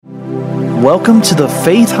Welcome to the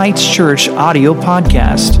Faith Heights Church audio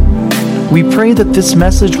podcast. We pray that this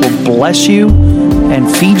message will bless you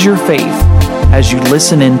and feed your faith as you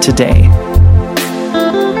listen in today.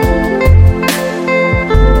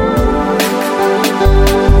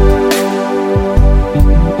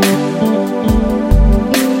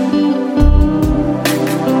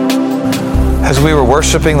 As we were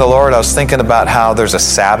worshiping the Lord, I was thinking about how there's a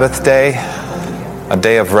Sabbath day, a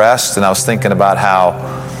day of rest, and I was thinking about how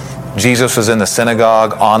Jesus was in the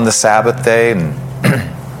synagogue on the Sabbath day,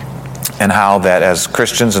 and how that as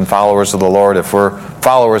Christians and followers of the Lord, if we're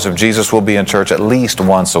followers of Jesus, we'll be in church at least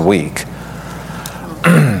once a week.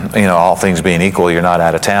 All things being equal, you're not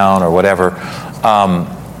out of town or whatever.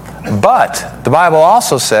 But the Bible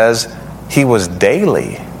also says he was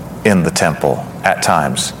daily in the temple at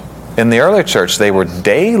times. In the early church, they were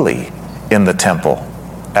daily in the temple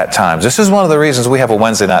at times. This is one of the reasons we have a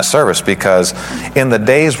Wednesday night service, because in the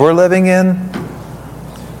days we're living in,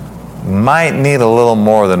 might need a little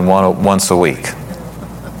more than once a week.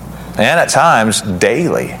 And at times,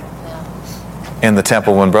 daily in the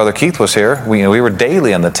temple. When Brother Keith was here, we were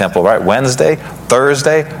daily in the temple, right? Wednesday,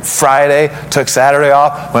 Thursday, Friday, took Saturday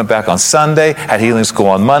off, went back on Sunday, had healing school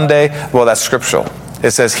on Monday. Well, that's scriptural.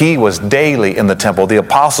 It says he was daily in the temple. The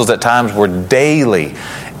apostles at times were daily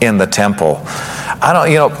in the temple.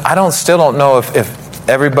 I still don't know if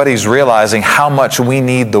everybody's realizing how much we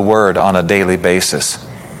need the Word on a daily basis.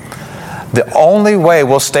 The only way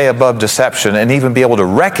we'll stay above deception and even be able to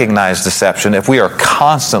recognize deception if we are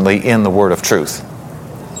constantly in the Word of truth.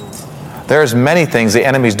 There's many things the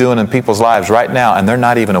enemy's doing in people's lives right now, and they're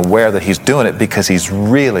not even aware that he's doing it because he's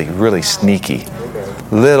really, really sneaky.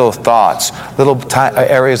 Little thoughts, little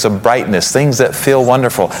areas of brightness, things that feel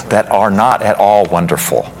wonderful that are not at all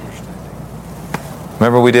wonderful.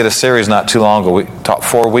 Remember, we did a series not too long ago. We taught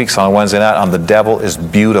 4 weeks on a Wednesday night on the devil is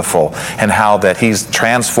beautiful and how that he's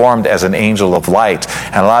transformed as an angel of light.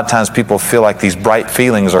 And a lot of times people feel like these bright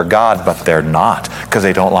feelings are God, but they're not, because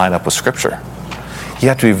they don't line up with Scripture. You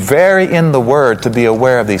have to be very in the Word to be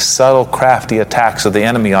aware of these subtle, crafty attacks of the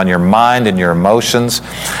enemy on your mind and your emotions.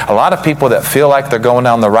 A lot of people that feel like they're going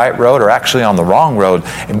down the right road are actually on the wrong road.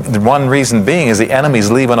 And the one reason being is the enemy's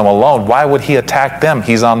leaving them alone. Why would he attack them?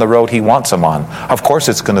 He's on the road he wants them on. Of course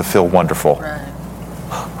it's going to feel wonderful. Right.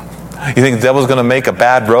 You think the devil's going to make a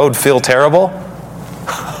bad road feel terrible?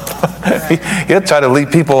 He'll try to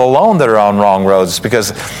leave people alone that are on wrong roads,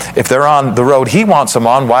 because if they're on the road he wants them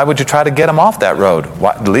on, why would you try to get them off that road?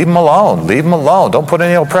 Leave them alone. Leave them alone. Don't put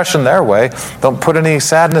any oppression their way. Don't put any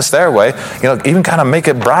sadness their way. Even kind of make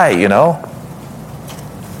it bright, How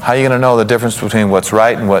are you going to know the difference between what's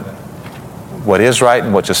right and what is right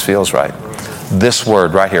and what just feels right? This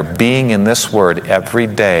word right here, being in this word every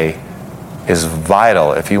day, is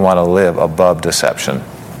vital if you want to live above deception.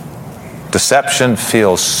 Deception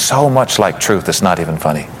feels so much like truth, it's not even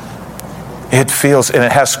funny. It feels, and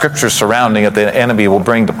it has scripture surrounding it the enemy will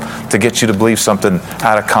bring to get you to believe something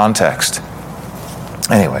out of context.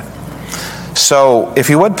 Anyway, so if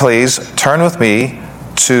you would please turn with me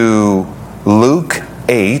to Luke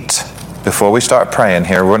 8 before we start praying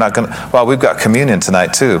here. We're not going to, we've got communion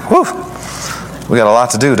tonight too. Whew. We got a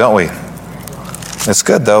lot to do, don't we? It's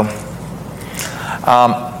good though.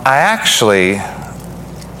 I actually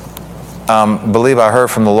believe I heard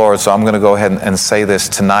from the Lord, so I'm going to go ahead and say this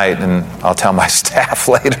tonight, and I'll tell my staff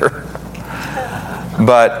later.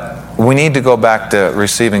 But we need to go back to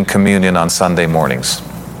receiving communion on Sunday mornings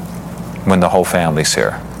when the whole family's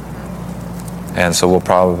here. And so we'll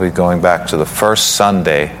probably be going back to the first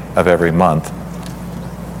Sunday of every month,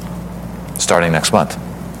 starting next month.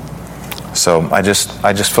 So I just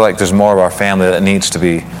feel like there's more of our family that needs to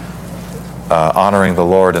be honoring the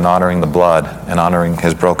Lord and honoring the blood and honoring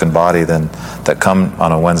His broken body that come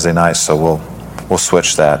on a Wednesday night. So we'll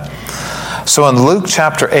switch that. So in Luke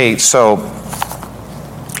chapter 8, so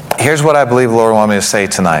here's what I believe the Lord wanted me to say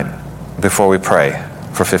tonight before we pray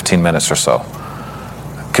for 15 minutes or so.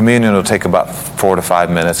 Communion will take about 4 to 5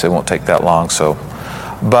 minutes. It won't take that long.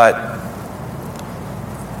 But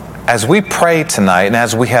as we pray tonight, and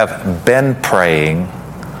as we have been praying,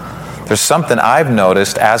 there's something I've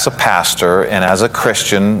noticed as a pastor and as a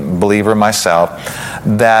Christian believer myself,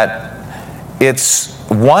 that it's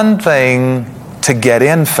one thing to get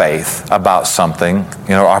in faith about something.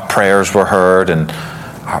 Our prayers were heard and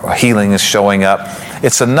our healing is showing up.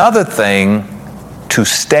 It's another thing to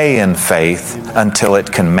stay in faith until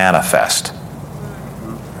it can manifest.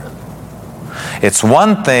 It's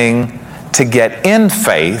one thing to get in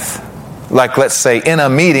faith like let's say in a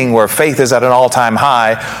meeting where faith is at an all-time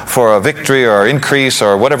high for a victory or increase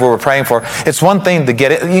or whatever we're praying for, it's one thing to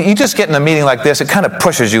get it. You just get in a meeting like this, it kind of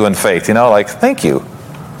pushes you in faith, like thank you.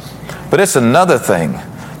 But it's another thing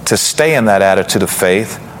to stay in that attitude of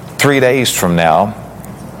faith 3 days from now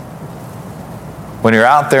when you're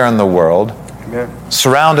out there in the world,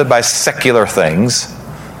 surrounded by secular things,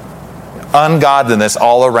 ungodliness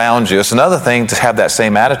all around you. It's another thing to have that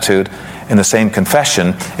same attitude and the same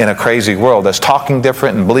confession in a crazy world that's talking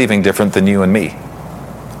different and believing different than you and me.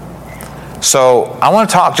 So I want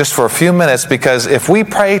to talk just for a few minutes, because if we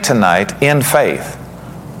pray tonight in faith,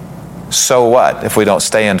 so what if we don't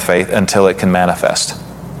stay in faith until it can manifest?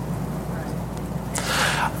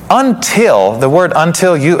 Until, the word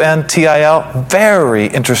until, U-N-T-I-L, very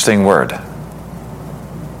interesting word.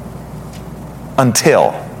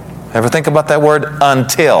 Until. Ever think about that word?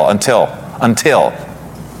 Until.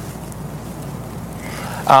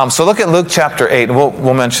 So look at Luke chapter 8, and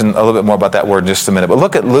we'll mention a little bit more about that word in just a minute. But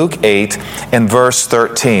look at Luke 8 and verse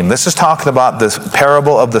 13. This is talking about this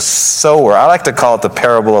parable of the sower. I like to call it the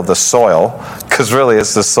parable of the soil, because really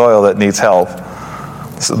it's the soil that needs help.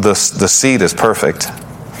 The seed is perfect.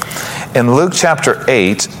 In Luke chapter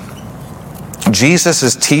 8, Jesus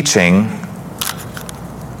is teaching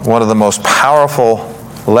one of the most powerful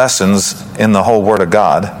lessons in the whole Word of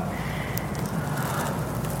God.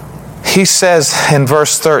 He says in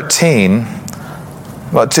verse 13,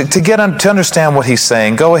 well, to understand what he's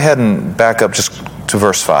saying, go ahead and back up just to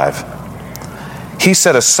verse 5. He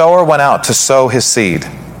said a sower went out to sow his seed.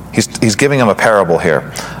 He's giving him a parable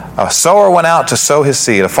here. A sower went out to sow his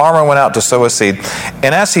seed. A farmer went out to sow his seed.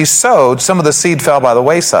 And as he sowed, some of the seed fell by the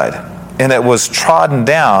wayside, and it was trodden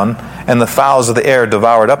down, and the fowls of the air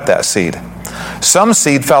devoured up that seed. Some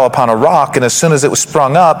seed fell upon a rock, and as soon as it was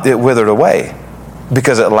sprung up, it withered away,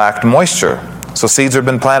 because it lacked moisture. So seeds have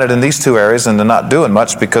been planted in these two areas, and they're not doing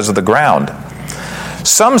much because of the ground.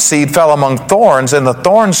 Some seed fell among thorns, and the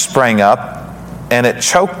thorns sprang up, and it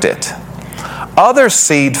choked it. Other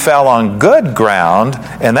seed fell on good ground,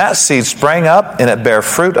 and that seed sprang up, and it bare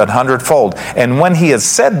fruit 100-fold. And when he had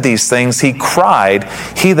said these things, he cried,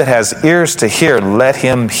 "He that has ears to hear, let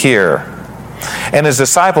him hear." And his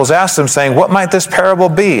disciples asked him, saying, "What might this parable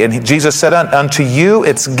be?" And Jesus said, "Unto you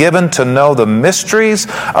it's given to know the mysteries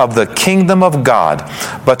of the kingdom of God.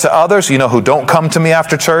 But to others, who don't come to me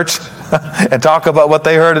after church and talk about what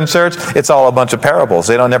they heard in church, it's all a bunch of parables.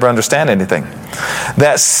 They don't never understand anything.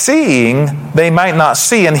 That seeing they might not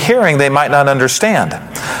see, and hearing they might not understand.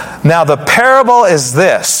 Now the parable is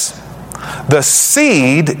this. The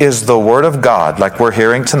seed is the word of God, like we're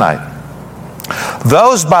hearing tonight.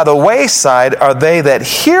 Those by the wayside are they that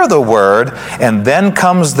hear the word, and then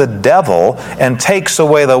comes the devil and takes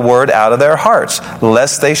away the word out of their hearts,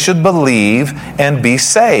 lest they should believe and be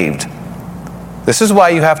saved. This is why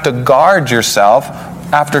you have to guard yourself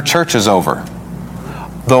after church is over.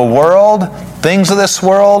 The world, things of this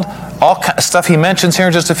world, all kind of stuff he mentions here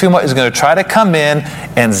in just a few moments, is going to try to come in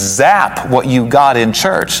and zap what you got in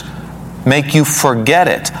church. Make you forget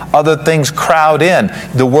it. Other things crowd in.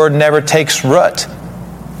 The word never takes root.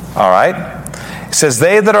 All right? It says,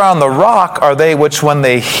 they that are on the rock are they which when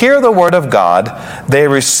they hear the word of God, they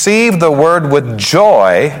receive the word with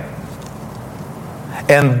joy,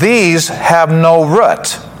 and these have no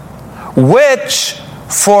root, which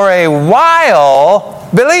for a while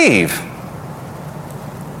believe.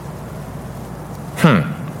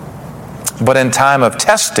 But in time of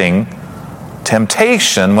testing,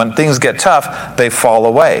 temptation, when things get tough, they fall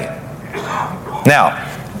away. Now,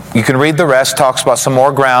 you can read the rest, talks about some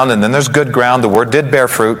more ground, and then there's good ground. The word did bear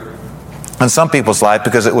fruit in some people's life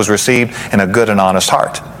because it was received in a good and honest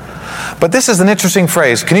heart. But this is an interesting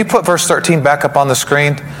phrase. Can you put verse 13 back up on the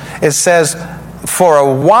screen? It says, for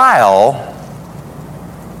a while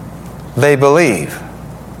they believe.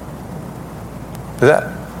 Is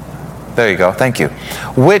that? There you go. Thank you.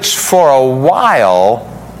 Which for a while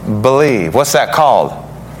believe. What's that called?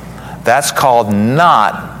 That's called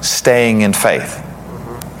not staying in faith.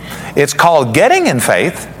 It's called getting in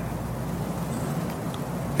faith.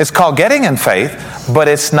 It's called getting in faith, but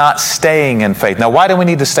it's not staying in faith. Now, why do we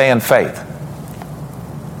need to stay in faith?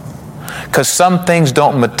 Because some things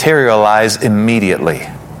don't materialize immediately.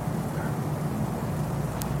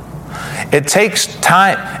 It takes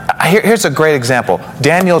time. Here's a great example.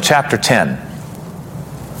 Daniel chapter 10.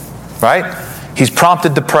 Right? He's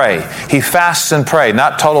prompted to pray. He fasts and prays.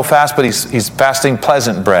 Not total fast, but he's fasting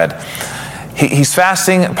pleasant bread. He's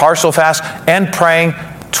fasting, partial fast, and praying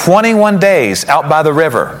 21 days out by the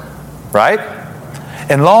river. Right?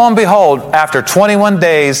 And lo and behold, after 21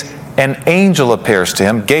 days, an angel appears to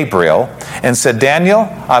him, Gabriel, and said, Daniel,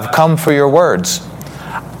 I've come for your words.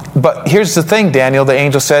 But here's the thing, Daniel, the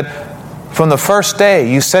angel said, from the first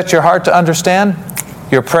day you set your heart to understand,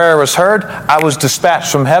 your prayer was heard, I was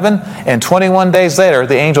dispatched from heaven, and 21 days later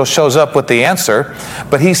the angel shows up with the answer.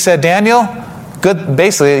 But he said, Daniel, good.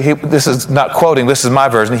 Basically, this is not quoting, this is my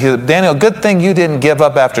version. He said, Daniel, good thing you didn't give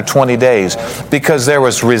up after 20 days, because there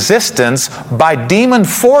was resistance by demon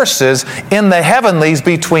forces in the heavenlies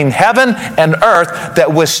between heaven and earth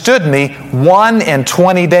that withstood me 1 and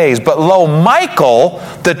 20 days. But lo, Michael,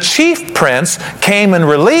 the chief prince, came and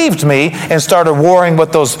relieved me and started warring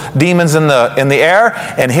with those demons in the air.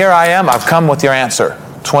 And here I am, I've come with your answer.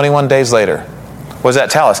 21 days later. What does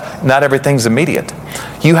that tell us? Not everything's immediate.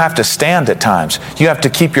 You have to stand at times. You have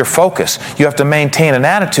to keep your focus. You have to maintain an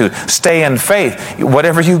attitude. Stay in faith.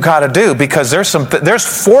 Whatever you got to do, because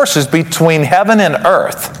there's forces between heaven and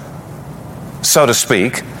earth, so to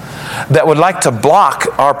speak, that would like to block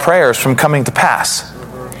our prayers from coming to pass.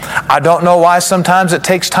 I don't know why sometimes it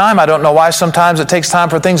takes time. I don't know why sometimes it takes time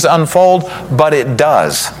for things to unfold, but it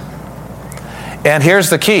does. And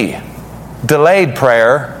here's the key. Delayed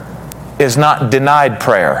prayer is not denied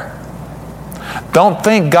prayer. Don't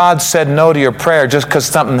think God said no to your prayer just because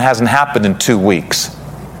something hasn't happened in 2 weeks.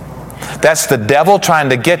 That's the devil trying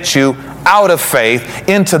to get you out of faith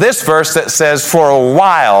into this verse that says, for a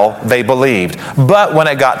while they believed, but when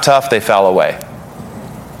it got tough, they fell away.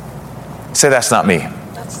 Say, that's not me.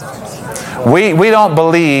 We don't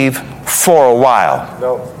believe for a while.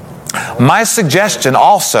 No. My suggestion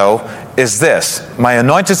also is this, my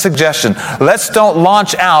anointed suggestion: let's don't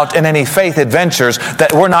launch out in any faith adventures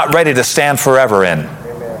that we're not ready to stand forever in.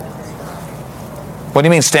 What do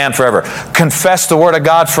you mean stand forever? Confess the Word of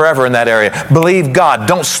God forever in that area. Believe God.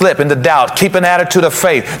 Don't slip into doubt. Keep an attitude of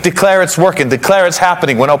faith. Declare it's working. Declare it's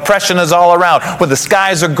happening. When oppression is all around, when the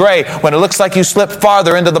skies are gray, when it looks like you slip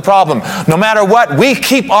farther into the problem, no matter what, we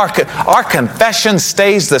keep our confession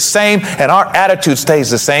stays the same and our attitude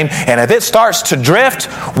stays the same. And if it starts to drift,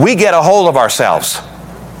 we get a hold of ourselves.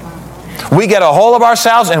 We get a hold of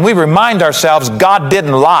ourselves and we remind ourselves God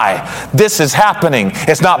didn't lie. This is happening.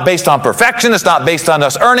 It's not based on perfection. It's not based on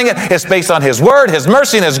us earning it. It's based on His Word, His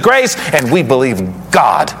mercy, and His grace. And we believe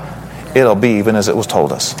God. It'll be even as it was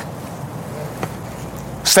told us.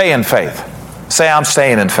 Stay in faith. Say, I'm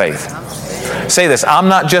staying in faith. Say this, I'm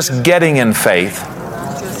not just getting in faith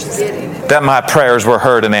that my prayers were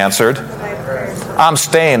heard and answered. I'm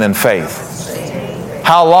staying in faith.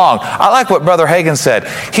 How long? I like what Brother Hagin said.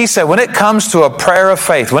 He said, when it comes to a prayer of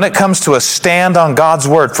faith, when it comes to a stand on God's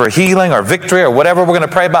Word for healing or victory or whatever we're going to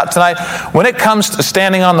pray about tonight, when it comes to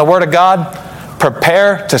standing on the Word of God,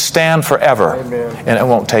 prepare to stand forever. Amen. And it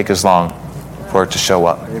won't take as long for it to show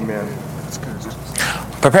up. Amen.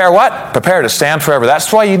 Prepare what? Prepare to stand forever.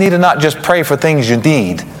 That's why you need to not just pray for things you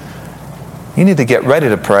need. You need to get ready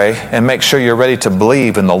to pray and make sure you're ready to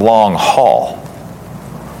believe in the long haul.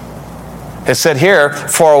 It said here,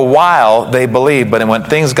 for a while they believed, but when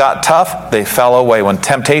things got tough, they fell away. When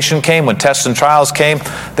temptation came, when tests and trials came,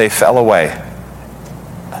 they fell away.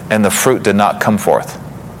 And the fruit did not come forth.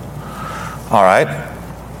 All right.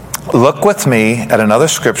 Look with me at another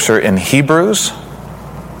scripture in Hebrews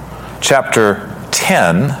chapter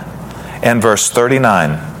 10 and verse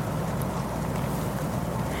 39.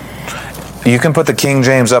 You can put the King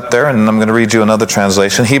James up there, and I'm going to read you another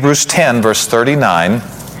translation. Hebrews 10, verse 39.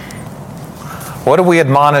 What are we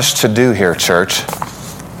admonished to do here, church?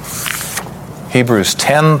 Hebrews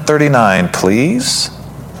 10:39, please.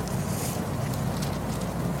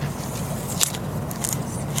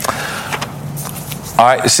 All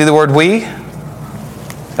right, you see the word we?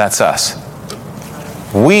 That's us.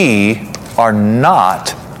 We are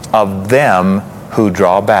not of them who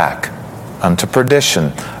draw back unto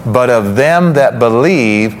perdition, but of them that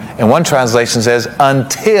believe, and one translation says,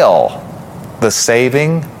 until the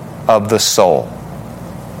saving of the soul.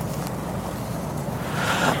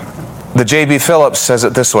 The J.B. Phillips says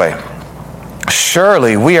it this way: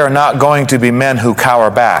 surely we are not going to be men who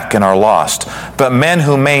cower back and are lost, but men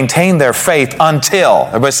who maintain their faith until,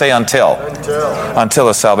 everybody say until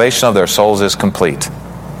the salvation of their souls is complete.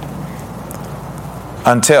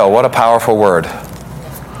 Until, what a powerful word.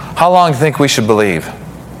 How long do you think we should believe?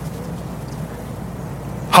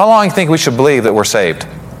 How long do you think we should believe that we're saved?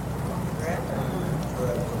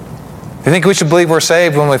 You think we should believe we're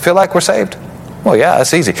saved when we feel like we're saved? Well, yeah,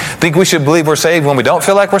 that's easy. Think we should believe we're saved when we don't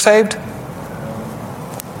feel like we're saved?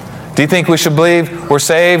 Do you think we should believe we're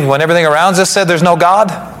saved when everything around us said there's no God?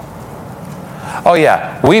 Oh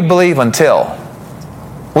yeah, we believe until.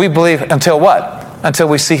 We believe until what? Until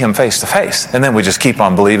we see Him face to face. And then we just keep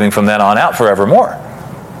on believing from then on out forevermore.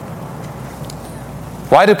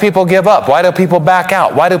 Why do people give up? Why do people back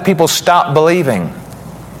out? Why do people stop believing?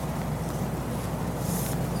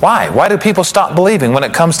 Why? Why do people stop believing when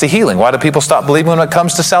it comes to healing? Why do people stop believing when it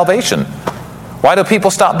comes to salvation? Why do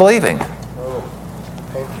people stop believing?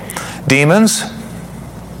 Demons,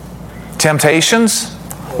 temptations,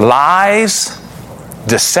 lies,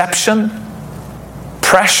 deception,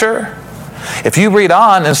 pressure. If you read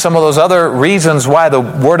on in some of those other reasons why the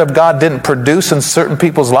Word of God didn't produce in certain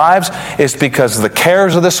people's lives, it's because the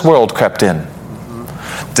cares of this world crept in.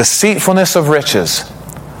 Deceitfulness of riches,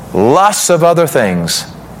 lusts of other things,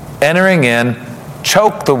 entering in,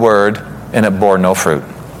 choked the Word, and it bore no fruit.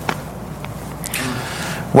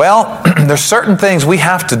 Well, there's certain things we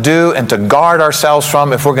have to do and to guard ourselves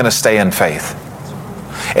from if we're going to stay in faith.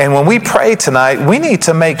 And when we pray tonight, we need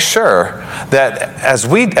to make sure that as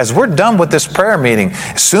we're done with this prayer meeting,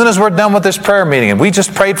 as soon as we're done with this prayer meeting, and we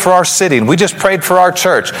just prayed for our city, and we just prayed for our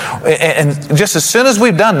church, and just as soon as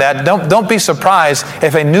we've done that, don't be surprised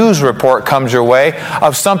if a news report comes your way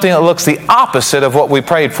of something that looks the opposite of what we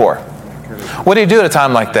prayed for. What do you do at a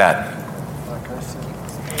time like that?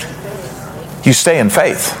 You stay in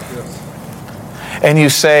faith. And you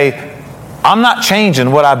say, I'm not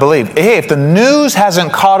changing what I believe. Hey, if the news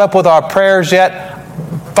hasn't caught up with our prayers yet,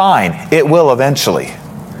 fine. It will eventually,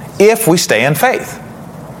 if we stay in faith.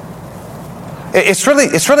 It's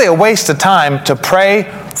really a waste of time to pray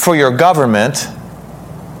for your government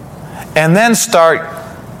and then start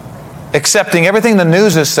accepting everything the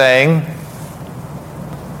news is saying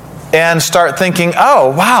and start thinking,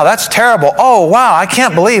 oh, wow, that's terrible. Oh, wow, I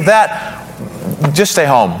can't believe that. Just stay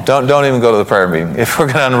home. Don't even go to the prayer meeting if we're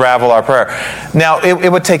going to unravel our prayer. Now,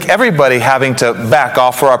 it would take everybody having to back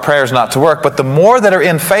off for our prayers not to work, but the more that are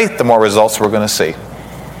in faith, the more results we're going to see.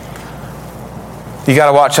 You got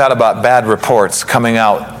to watch out about bad reports coming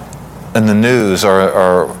out in the news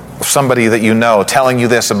or somebody that you know telling you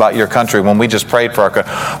this about your country when we just prayed for our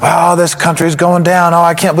country. Oh, this country's going down. Oh,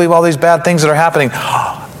 I can't believe all these bad things that are happening.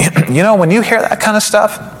 You know, when you hear that kind of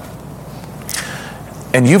stuff,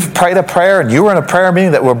 and you've prayed a prayer, and you were in a prayer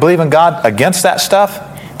meeting that we're believing God against that stuff,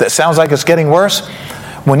 that sounds like it's getting worse,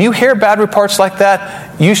 when you hear bad reports like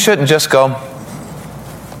that, you shouldn't just go,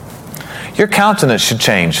 your countenance should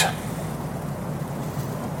change.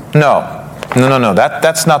 No.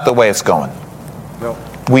 That's not the way it's going. No.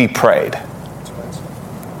 We prayed.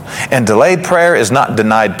 And delayed prayer is not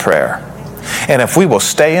denied prayer. And if we will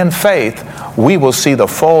stay in faith, we will see the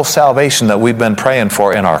full salvation that we've been praying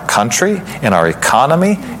for in our country, in our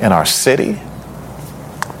economy, in our city.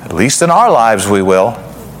 At least in our lives we will.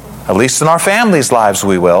 At least in our families' lives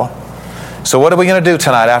we will. So what are we going to do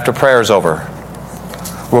tonight after prayer is over?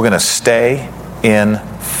 We're going to stay in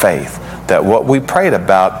faith that what we prayed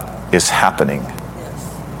about is happening.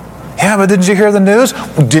 Yeah, but didn't you hear the news?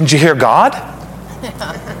 Didn't you hear God?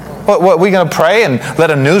 What, we going to pray and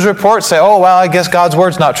let a news report say, oh, well, I guess God's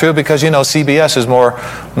word's not true because, CBS is more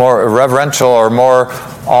reverential or more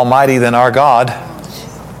almighty than our God.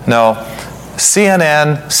 No.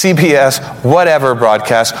 CNN, CBS, whatever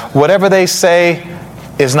broadcast, whatever they say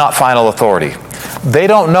is not final authority. They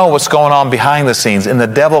don't know what's going on behind the scenes, and the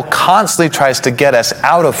devil constantly tries to get us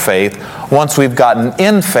out of faith once we've gotten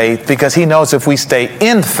in faith, because he knows if we stay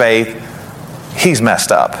in faith, he's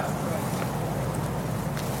messed up.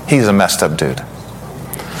 He's a messed up dude.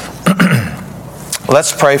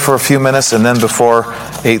 Let's pray for a few minutes, and then before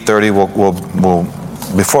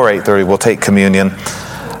 8:30 we'll take communion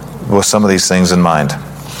with some of these things in mind.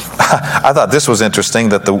 I thought this was interesting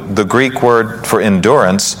that the Greek word for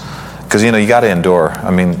endurance, because you got to endure.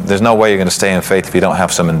 I mean, there's no way you're going to stay in faith if you don't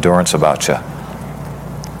have some endurance about you.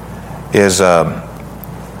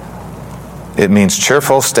 It means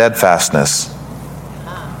cheerful steadfastness.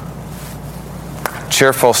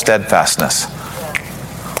 Cheerful steadfastness.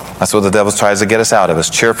 That's what the devil tries to get us out of, is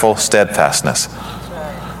cheerful steadfastness.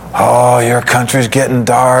 Oh, your country's getting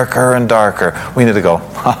darker and darker. We need to go,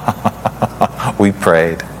 we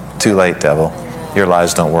prayed. Too late, devil. Your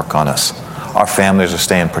lies don't work on us. Our families are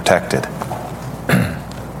staying protected.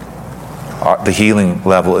 The healing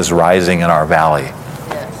level is rising in our valley.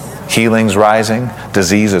 Yes. Healing's rising.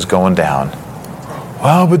 Disease is going down.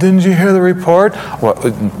 Well, but didn't you hear the report? Well,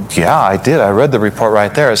 yeah, I did. I read the report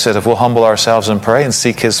right there. It said if we'll humble ourselves and pray and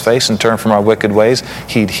seek His face and turn from our wicked ways,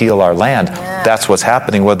 He'd heal our land. Yeah. That's what's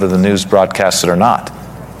happening, whether the news broadcasts it or not.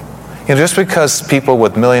 Just because people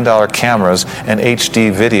with $1 million cameras and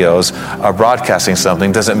HD videos are broadcasting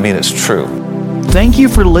something doesn't mean it's true. Thank you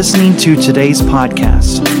for listening to today's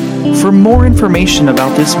podcast. For more information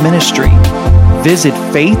about this ministry, visit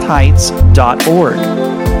faithheights.org.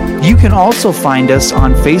 You can also find us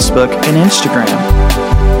on Facebook and Instagram.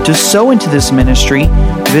 To sow into this ministry,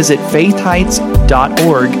 visit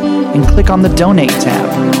faithheights.org and click on the Donate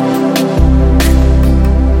tab.